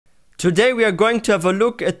Today we are going to have a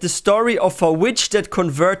look at the story of a witch that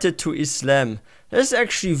converted to Islam. This is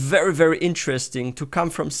actually very, very interesting to come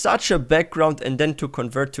from such a background and then to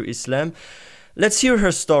convert to Islam. Let's hear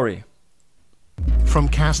her story. From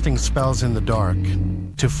casting spells in the dark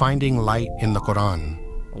to finding light in the Quran.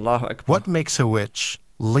 Allahu Akbar. What makes a witch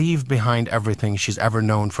leave behind everything she's ever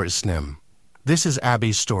known for Islam? This is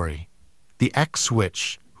Abby's story, the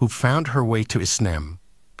ex-witch who found her way to Islam.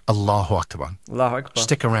 Allahu Akbar. Allahu Akbar.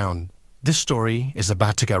 Stick around. This story is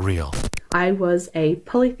about to get real. I was a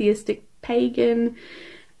polytheistic pagan.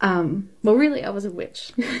 Well, really, I was a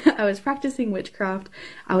witch. I was practicing witchcraft.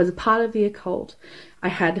 I was a part of the occult. I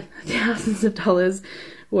had thousands of dollars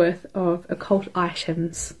worth of occult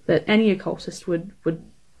items that any occultist would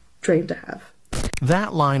dream to have.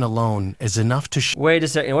 That line alone is enough to Wait a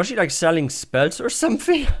second, was she like selling spells or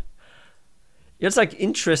something? It's like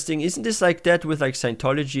interesting, isn't this like that with like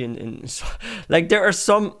Scientology and like there are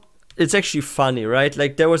some, it's actually funny, right?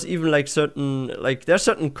 Like there was even like certain, like there are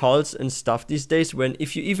certain cults and stuff these days when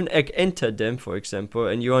if you even enter them, for example,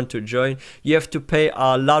 and you want to join, you have to pay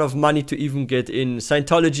a lot of money to even get in.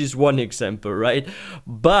 Scientology is one example, right?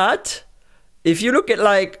 But if you look at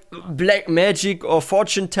like black magic or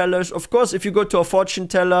fortune tellers, of course, if you go to a fortune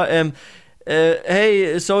teller,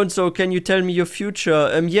 hey, so-and-so, can you tell me your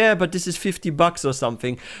future? Yeah, but this is $50 or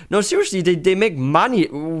something. No, seriously, they make money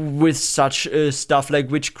with such stuff like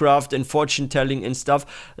witchcraft and fortune telling and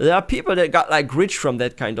stuff. There are people that got like rich from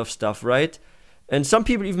that kind of stuff, right? And some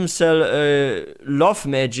people even sell love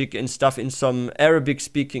magic and stuff in some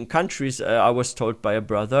Arabic-speaking countries, I was told by a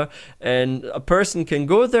brother. And a person can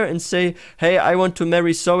go there and say, hey, I want to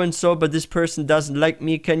marry so-and-so, but this person doesn't like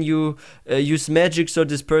me. Can you use magic so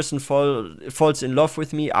this person falls in love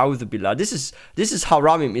with me? A'udhu billah. This is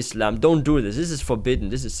haram in Islam. Don't do this. This is forbidden.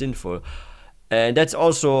 This is sinful. And that's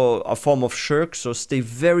also a form of shirk, so stay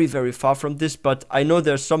very, very far from this. But I know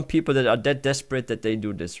there are some people that are that desperate that they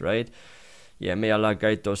do this, right? Yeah, may Allah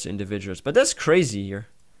guide those individuals. But that's crazy here.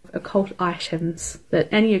 Occult items that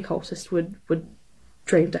any occultist would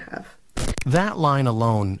dream to have. That line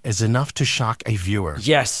alone is enough to shock a viewer.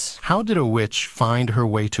 Yes. How did a witch find her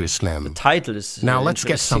way to Islam? The title is now let's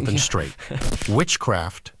get something straight.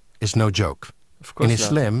 Witchcraft is no joke. Of course in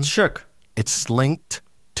Islam, shirk. It's linked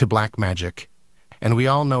to black magic. And we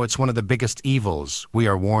all know it's one of the biggest evils we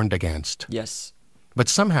are warned against. Yes. But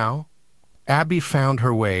somehow, Abby found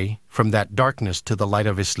her way from that darkness to the light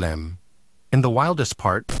of Islam. In the wildest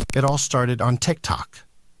part, it all started on TikTok.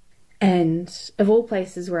 And of all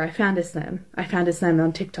places where I found Islam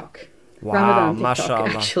on TikTok. Wow, Ramadan TikTok, mashallah.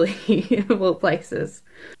 actually, of all places.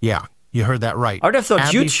 Yeah, you heard that right. I would have thought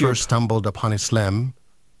Abby YouTube first stumbled upon Islam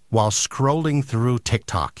while scrolling through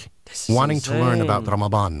TikTok, wanting to learn about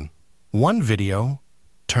Ramadan. One video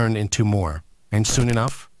turned into more, and soon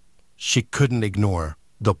enough, she couldn't ignore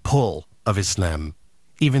the pull of Islam,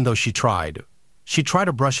 even though she tried. She tried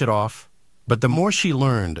to brush it off, but the more she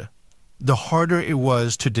learned, the harder it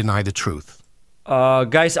was to deny the truth.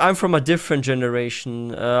 Guys, I'm from a different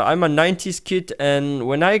generation. I'm a 90s kid, and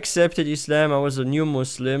when I accepted Islam, I was a new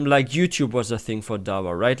Muslim. Like, YouTube was a thing for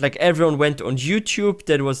dawah, right? Like, everyone went on YouTube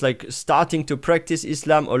that was like starting to practice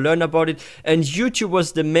Islam or learn about it, and YouTube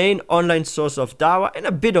was the main online source of dawah, and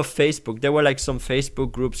a bit of Facebook. There were like some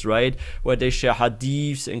Facebook groups, right, where they share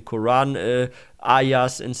hadiths and Quran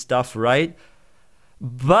ayahs and stuff, right?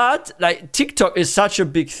 But like TikTok is such a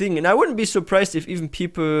big thing, and I wouldn't be surprised if even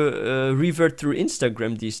people revert through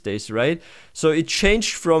Instagram these days, right? So it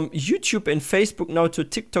changed from YouTube and Facebook now to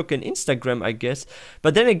TikTok and Instagram, I guess.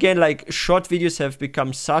 But then again, like short videos have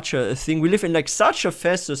become such a thing. We live in like such a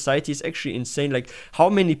fast society. It's actually insane. Like how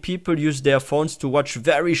many people use their phones to watch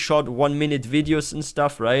very short 1-minute videos and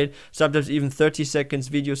stuff, right? Sometimes even 30 seconds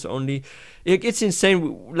videos only. It's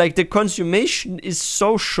insane. Like the consummation is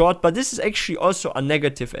so short, but this is actually also a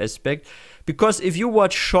negative aspect, because if you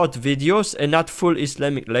watch short videos and not full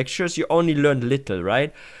Islamic lectures, you only learn little,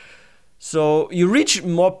 right? So you reach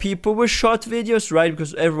more people with short videos, right?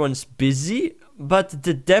 Because everyone's busy, but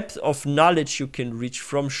the depth of knowledge you can reach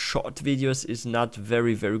from short videos is not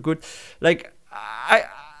very, very good. Like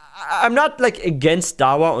I'm not like against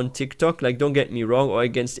dawah on TikTok, like don't get me wrong, or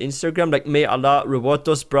against Instagram. Like may Allah reward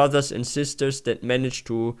those brothers and sisters that manage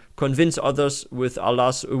to convince others with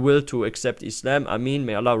Allah's will to accept Islam. Ameen.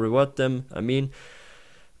 May Allah reward them. Ameen.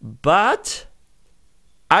 But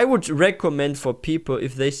I would recommend for people,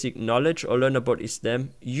 if they seek knowledge or learn about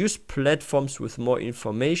Islam, use platforms with more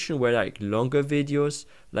information, where like longer videos,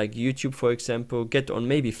 like YouTube for example. Get on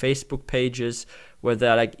maybe Facebook pages where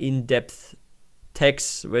there are like in-depth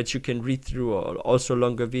texts which you can read through, or also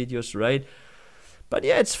longer videos, right? But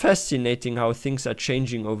yeah, it's fascinating how things are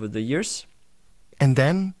changing over the years. And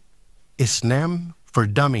then Islam for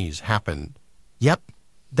Dummies happened. Yep,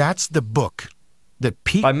 that's the book that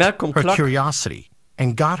piqued her curiosity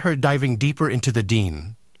and got her diving deeper into the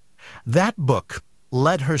deen. That book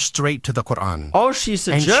led her straight to the Quran. Oh, she's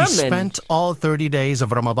a German. And she spent all 30 days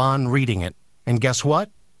of Ramadan reading it. And guess what?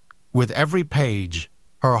 With every page,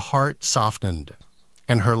 her heart softened,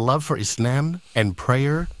 and her love for Islam and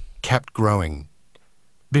prayer kept growing.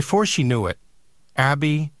 Before she knew it,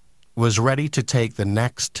 Abby was ready to take the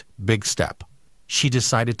next big step. She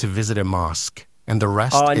decided to visit a mosque, and the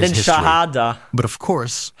rest is history. Shahada. But of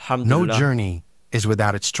course, no journey is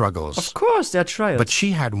without its struggles. Of course, there are trials. But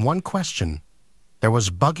she had one question that was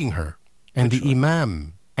bugging her, and the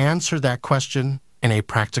Imam answered that question in a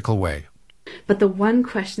practical way. But the one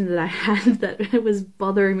question that I had that was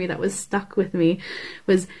bothering me, that was stuck with me,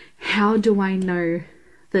 was how do I know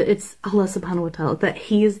that it's Allah subhanahu wa ta'ala, that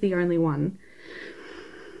He is the only one?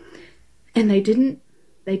 And they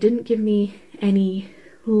didn't give me any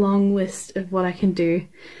long list of what I can do.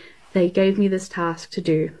 They gave me this task to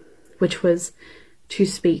do, which was to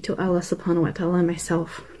speak to Allah subhanahu wa ta'ala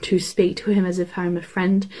myself, to speak to Him as if I'm a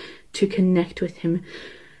friend, to connect with Him,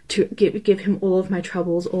 to give Him all of my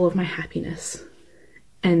troubles, all of my happiness,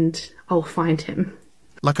 and I'll find Him.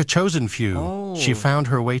 Like a chosen few, she found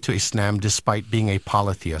her way to Islam despite being a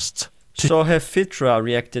polytheist. So her fitra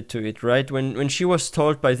reacted to it, right? When she was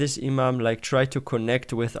told by this imam, like, try to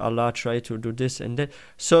connect with Allah, try to do this and that.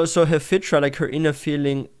 So her fitra, like her inner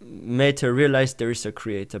feeling, made her realize there is a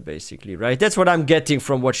creator, basically, right? That's what I'm getting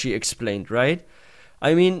from what she explained, right?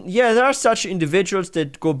 I mean, yeah, there are such individuals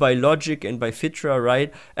that go by logic and by fitra,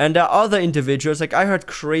 right? And there are other individuals, like I heard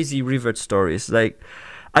crazy revert stories. Like,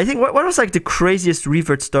 I think, what was like the craziest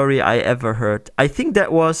revert story I ever heard? I think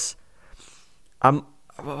that was,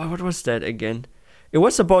 what was that again? It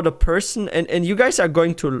was about a person, and you guys are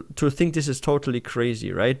going to think this is totally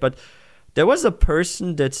crazy, right? But there was a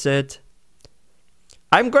person that said,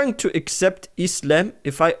 I'm going to accept Islam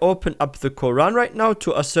if I open up the Quran right now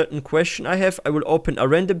to a certain question I have. I will open a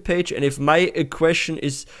random page, and if my question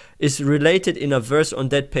is related in a verse on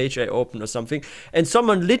that page I open or something, and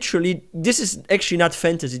someone literally, this is actually not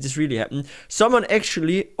fantasy, this really happened, someone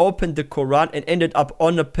actually opened the Quran and ended up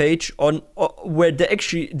on a page on where the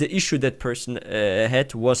issue that person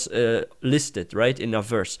had was listed, right, in a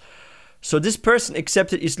verse. So this person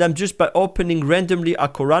accepted Islam just by opening randomly a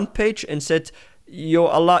Quran page and said, Yo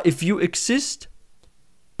Allah, if you exist,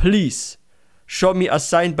 please show me a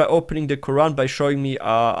sign by opening the Quran, by showing me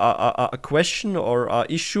a question or a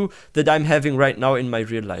issue that I'm having right now in my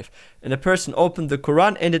real life. And the person opened the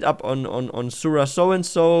Quran, ended up on surah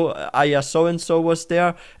so-and-so, ayah so-and-so was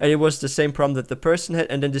there, and it was the same problem that the person had,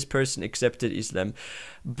 and then this person accepted Islam.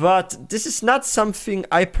 But this is not something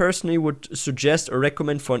I personally would suggest or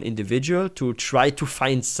recommend for an individual to try to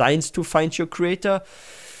find signs to find your creator.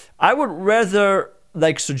 I would rather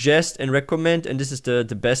suggest and recommend, and this is the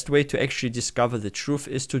best way to actually discover the truth,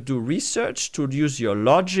 is to do research, to use your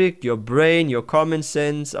logic, your brain, your common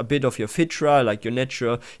sense, a bit of your fitra, like your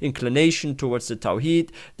natural inclination towards the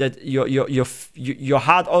Tawheed, that your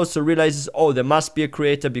heart also realizes, oh, there must be a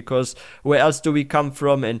creator, because where else do we come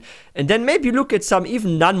from? And then maybe look at some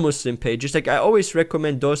even non-Muslim pages. Like I always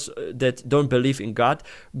recommend those that don't believe in God,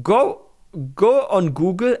 go on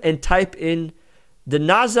Google and type in, the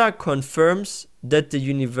NASA confirms that the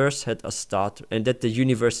universe had a start and that the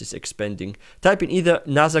universe is expanding. Type in either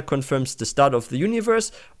NASA confirms the start of the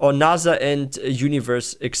universe or NASA and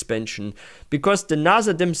universe expansion. Because the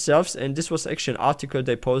NASA themselves, and this was actually an article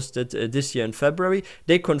they posted this year in February,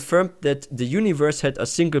 they confirmed that the universe had a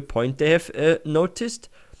single point they have noticed.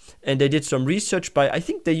 And they did some research by, I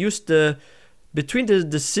think they used between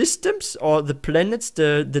the systems or the planets,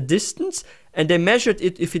 the distance, and they measured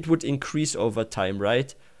it if it would increase over time,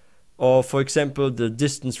 right? Or, for example, the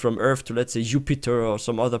distance from Earth to, let's say, Jupiter or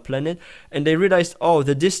some other planet. And they realized, oh,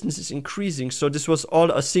 the distance is increasing. So this was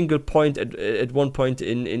all a single point at one point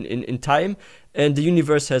in time. And the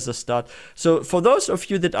universe has a start. So for those of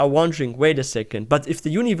you that are wondering, wait a second, but if the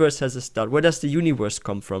universe has a start, where does the universe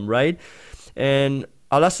come from, right? And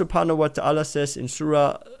Allah subhanahu wa ta'ala says in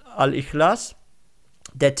Surah Al-Ikhlas,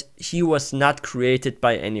 that he was not created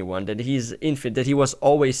by anyone, that he is infinite, that he was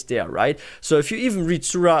always there, right? So if you even read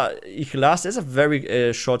Surah Ikhlas, that's a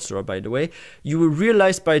very short surah, by the way, you will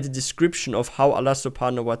realize by the description of how Allah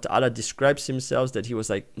subhanahu wa ta'ala describes himself, that he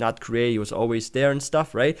was not created, he was always there and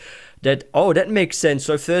stuff, right? That, oh, that makes sense.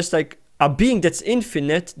 So if there's a being that's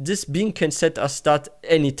infinite, this being can set a start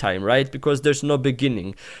anytime, right? Because there's no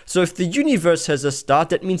beginning. So if the universe has a start,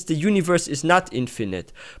 that means the universe is not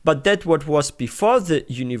infinite. But that what was before the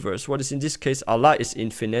universe, what is in this case Allah, is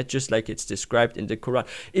infinite, just like it's described in the Quran.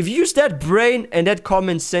 If you use that brain and that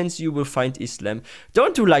common sense, you will find Islam.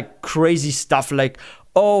 Don't do like crazy stuff like,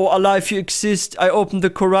 oh, Allah, if you exist, I open the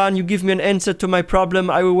Quran, you give me an answer to my problem,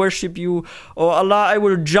 I will worship you. Or Allah, I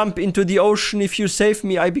will jump into the ocean, if you save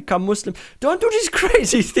me, I become Muslim. Don't do these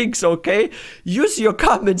crazy things, okay? Use your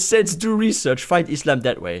common sense, do research, find Islam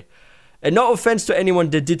that way. And no offense to anyone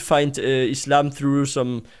that did find Islam through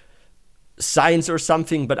some science or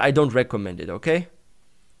something, but I don't recommend it, okay?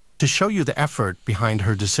 To show you the effort behind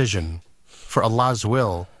her decision, for Allah's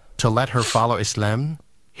will, to let her follow Islam,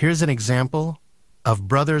 here's an example of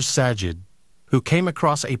Brother Sajid, who came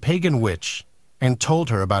across a pagan witch and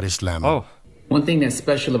told her about Islam. Oh. One thing that's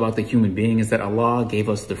special about the human being is that Allah gave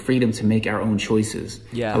us the freedom to make our own choices.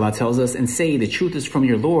 Yeah. Allah tells us, and say, the truth is from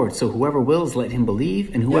your Lord, so whoever wills, let him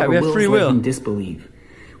believe, and whoever wills, let him disbelieve.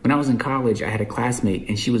 When I was in college, I had a classmate,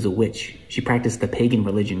 and she was a witch. She practiced the pagan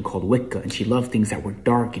religion called Wicca, and she loved things that were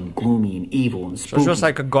dark and gloomy and evil and spooky. So she was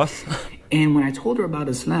like a goth. And when I told her about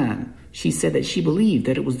Islam, she said that she believed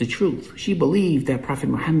that it was the truth. She believed that Prophet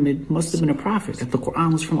Muhammad must have been a prophet, that the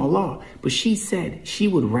Quran was from Allah. But she said she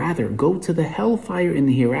would rather go to the hellfire in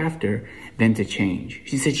the hereafter than to change.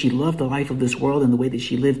 She said she loved the life of this world and the way that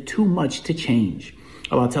she lived too much to change.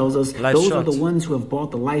 Allah tells us, those are the ones who have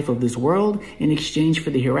bought the life of this world in exchange for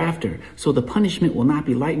the hereafter. So the punishment will not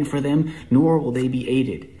be lightened for them, nor will they be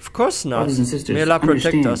aided. Of course not. Brothers and sisters, May Allah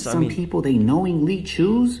protect understand, us. some people, they knowingly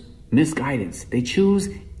choose misguidance. They choose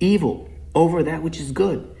evil over that which is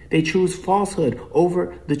good. They choose falsehood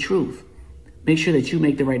over the truth. Make sure that you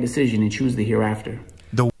make the right decision and choose the hereafter.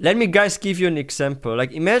 Let me guys give you an example.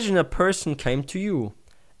 Like imagine a person came to you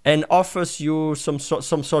and offers you some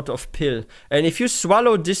sort of pill. And if you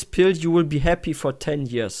swallow this pill, you will be happy for 10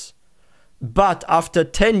 years. But after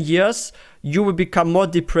 10 years, you will become more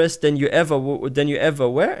depressed than you ever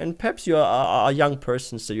were. And perhaps you are a young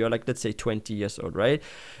person, so you're like, let's say 20 years old, right?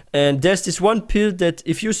 And there's this one pill that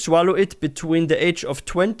if you swallow it between the age of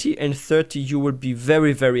 20 and 30, you will be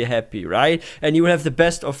very, very happy, right? And you will have the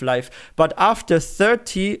best of life. But after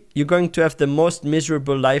 30, you're going to have the most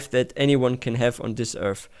miserable life that anyone can have on this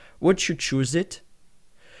earth. Would you choose it?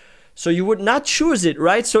 So you would not choose it,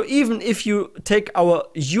 right? So even if you take our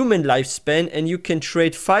human lifespan and you can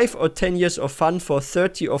trade 5 or 10 years of fun for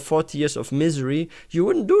 30 or 40 years of misery, you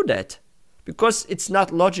wouldn't do that. Because it's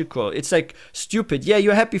not logical. It's like stupid. Yeah,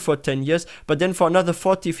 you're happy for 10 years, but then for another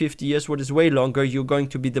 40, 50 years, what is way longer, you're going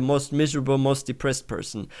to be the most miserable, most depressed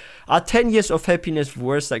person. Are 10 years of happiness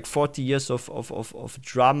worse, like 40 years of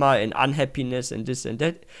drama and unhappiness and this and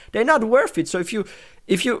that? They're not worth it. So if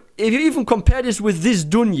you even compare this with this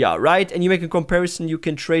dunya, right, and you make a comparison, you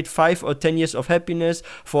can trade 5 or 10 years of happiness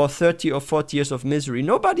for 30 or 40 years of misery.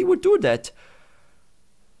 Nobody would do that.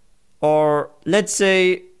 Or let's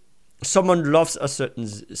say someone loves a certain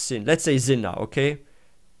sin. Let's say zina, okay?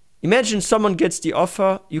 Imagine someone gets the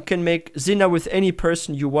offer, you can make zina with any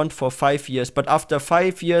person you want for 5 years, but after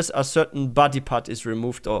 5 years, a certain body part is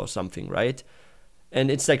removed or something, right? And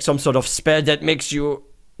it's like some sort of spell that makes you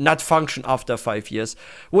not function after 5 years.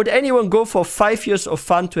 Would anyone go for 5 years of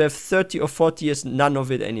fun to have 30 or 40 years none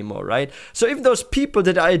of it anymore, right? So if those people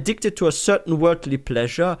that are addicted to a certain worldly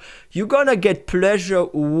pleasure, you're gonna get pleasure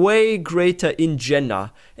way greater in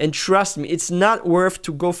Jannah. And trust me, it's not worth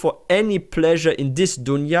to go for any pleasure in this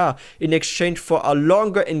dunya in exchange for a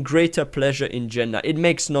longer and greater pleasure in Jannah. It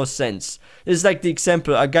makes no sense. It's like the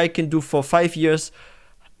example, a guy can do for 5 years,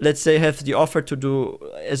 let's say, have the offer to do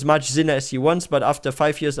as much zina as he wants, but after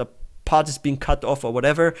 5 years a part is being cut off or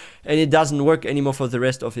whatever, and it doesn't work anymore for the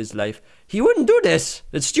rest of his life. He wouldn't do this.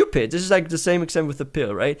 It's stupid. This is like the same example with the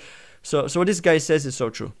pill, right? So what this guy says is so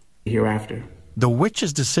true. Hereafter. The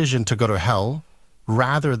witch's decision to go to hell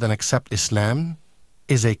rather than accept Islam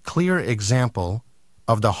is a clear example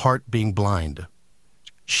of the heart being blind.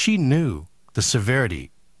 She knew the severity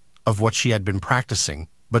of what she had been practicing,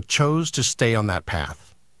 but chose to stay on that path.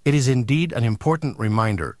 It is indeed an important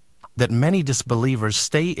reminder that many disbelievers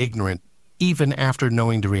stay ignorant even after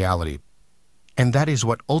knowing the reality. And that is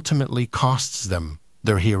what ultimately costs them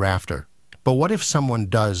their hereafter. But what if someone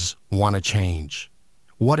does want to change?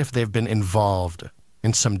 What if they've been involved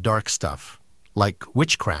in some dark stuff, like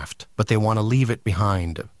witchcraft, but they want to leave it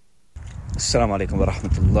behind? Assalamu alaikum wa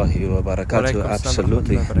rahmatullahi wa barakatuh. Walaikum assalam wa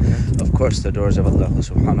Absolutely. rahmatullahi wa barakatuh. Of course, the doors of Allah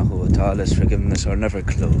subhanahu wa ta'ala's forgiveness are never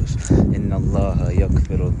closed. Inna Allah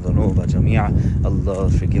yaghfiru dhunuba jami'a. Allah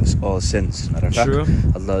forgives all sins. Matter of fact, True.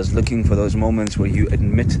 Allah is looking for those moments where you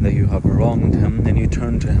admit that you have wronged Him and you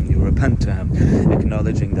turn to Him, you repent to Him,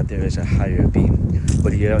 acknowledging that there is a higher being.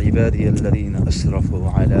 قُلْ يَا عِبَادِيَ الَّذِينَ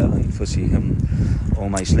أَسْرَفُوا عَلَىٰ أَنفُسِهِمْ. O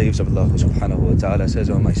my slaves of Allah subhanahu wa ta'ala says,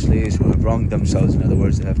 O my slaves who have wronged themselves, in other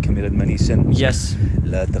words, they have committed many sins. Yes.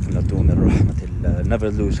 لا تقنطوا من رحمة الله. Never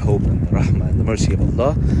lose hope in the rahmah and the mercy of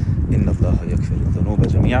Allah. إن الله يغفر الذنوب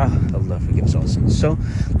جميعا. Allah forgives all sins. So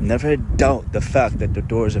never doubt the fact that the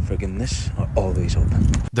doors of forgiveness are always open.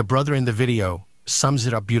 The brother in the video sums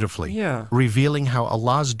it up beautifully, Yeah. revealing how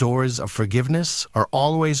Allah's doors of forgiveness are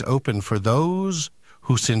always open for those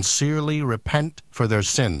who sincerely repent for their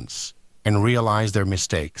sins and realize their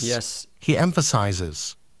mistakes. Yes. He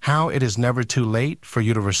emphasizes how it is never too late for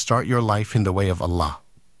you to restart your life in the way of Allah.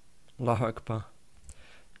 Allahu Akbar.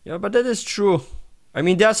 Yeah, but that is true. I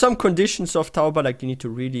mean, there are some conditions of tawbah, like you need to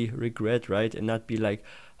really regret, right? And not be like,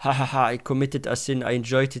 ha ha ha, I committed a sin, I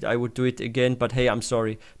enjoyed it, I would do it again, but hey, I'm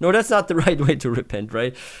sorry. No, that's not the right way to repent,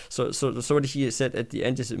 right? So what he said at the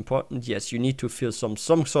end is important. Yes, you need to feel some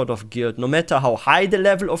sort of guilt, no matter how high the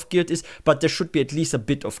level of guilt is, but there should be at least a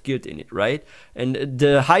bit of guilt in it, right? And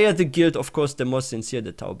the higher the guilt, of course, the more sincere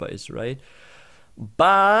the tawbah is, right?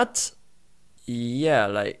 But, yeah,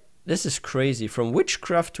 like, this is crazy. From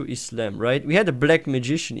witchcraft to Islam, right? We had a black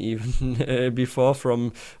magician even before,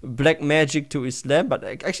 from black magic to Islam, but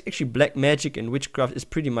actually black magic and witchcraft is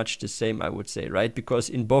pretty much the same, I would say, right?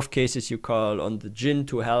 Because in both cases you call on the jinn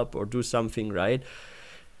to help or do something, right?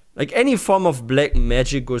 Like any form of black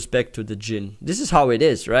magic goes back to the jinn. This is how it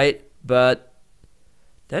is, right? But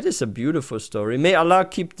that is a beautiful story. May Allah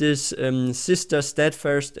keep this sister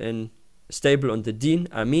steadfast and stable on the deen.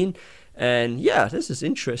 Ameen. And yeah, this is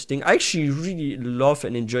interesting. I actually really love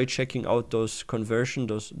and enjoy checking out those conversion,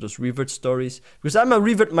 those revert stories, because I'm a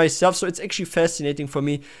revert myself, so it's actually fascinating for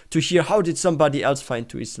me to hear how did somebody else find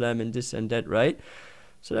to Islam and this and that, right?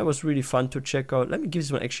 So that was really fun to check out. Let me give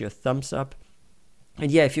this one actually a thumbs up.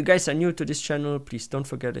 And yeah, if you guys are new to this channel, please don't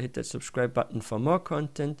forget to hit that subscribe button for more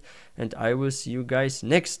content, and I will see you guys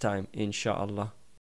next time, inshallah.